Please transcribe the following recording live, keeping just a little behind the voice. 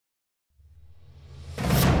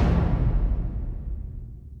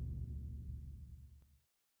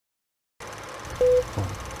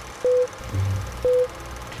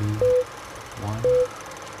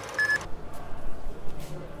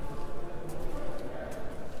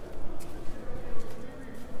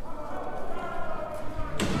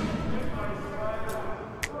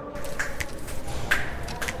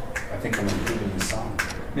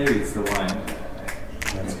Maybe it's the wine.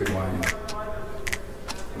 That's good wine.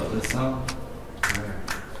 Love this song. Yeah.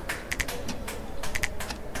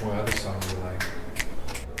 What other songs do you like?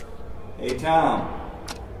 Hey Tom,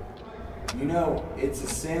 you know it's a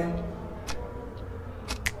sin.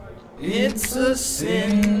 It's a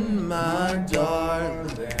sin, my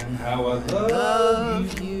darling, how I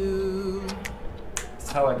love you.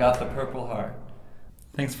 It's how I got the Purple Heart.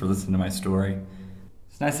 Thanks for listening to my story.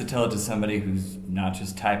 It's nice to tell it to somebody who's not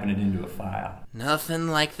just typing it into a file. Nothing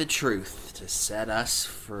like the truth to set us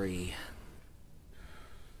free.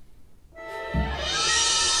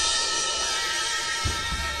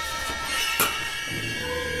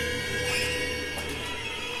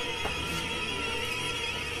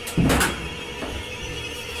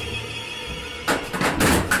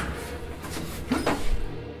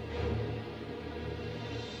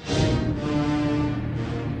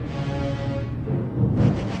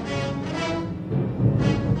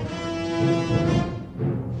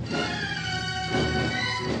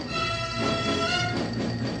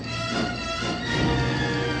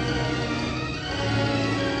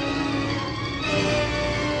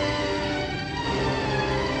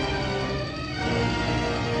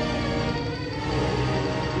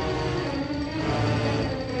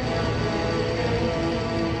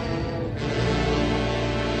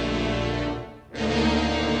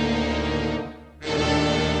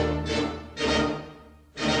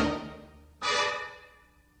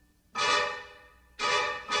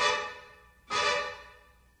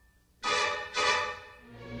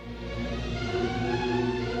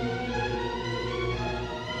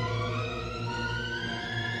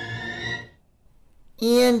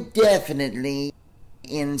 Indefinitely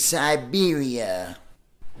in Siberia.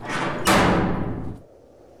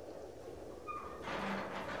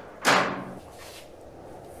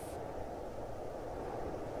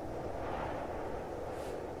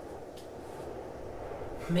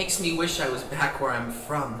 Makes me wish I was back where I'm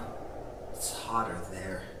from. It's hotter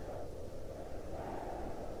there.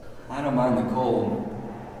 I don't mind the cold.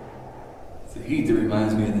 It's the heat that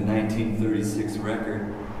reminds me of the 1936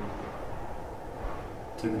 record.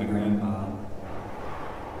 Took my grandpa.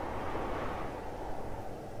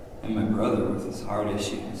 And my brother with his heart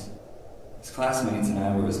issues. His classmates and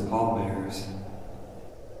I were his pallbearers.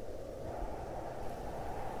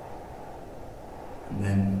 And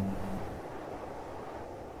then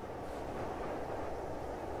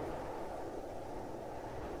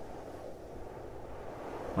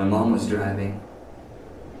my mom was driving.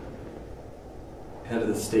 Head of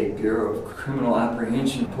the State Bureau of Criminal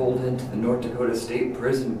Apprehension pulled into the North Dakota State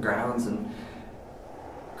Prison grounds and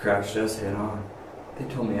crashed us head on. They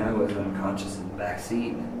told me I was unconscious in the back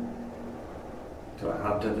seat. So I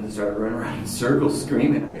hopped up and started running around in circles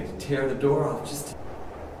screaming. I had to tear the door off just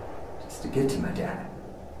to get to my dad.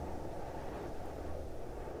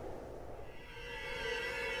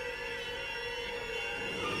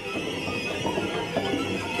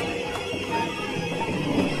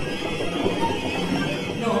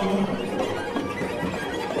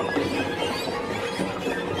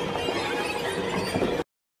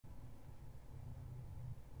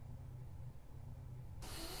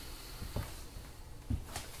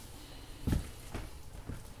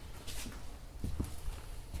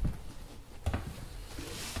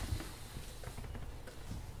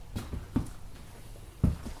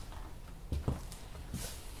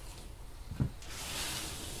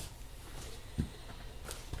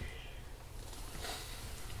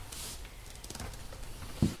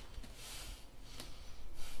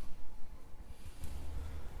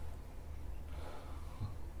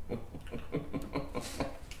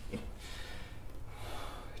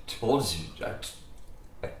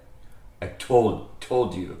 I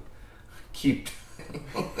told you. Keep.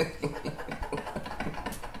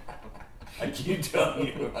 I keep telling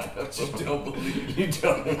you. I just don't believe you.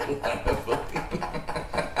 Don't believe.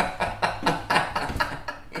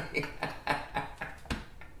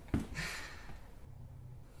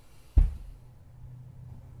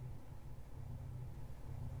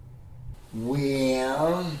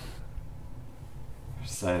 Well, I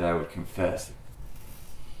decided I would confess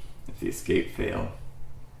if the escape failed.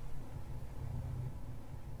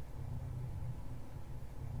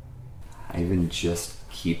 Ivan just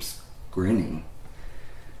keeps grinning.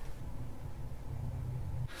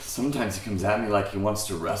 Sometimes he comes at me like he wants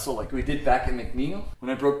to wrestle, like we did back at McNeil when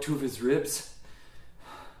I broke 2 of his ribs.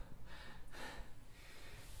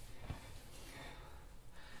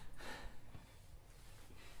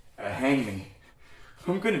 Hang me.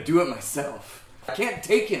 I'm gonna do it myself. I can't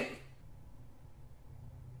take him.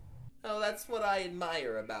 Oh, that's what I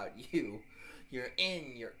admire about you. You're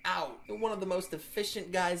in, you're out. You're one of the most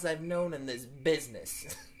efficient guys I've known in this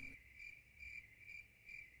business.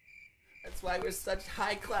 That's why we're such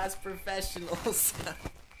high-class professionals.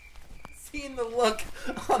 Seeing the look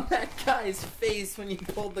on that guy's face when you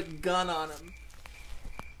pulled the gun on him.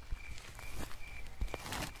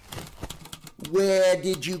 Where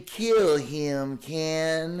did you kill him,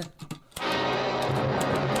 Ken?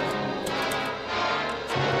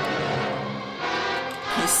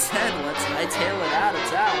 He said, let's hightail it out of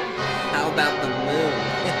town. How about the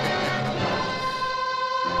moon?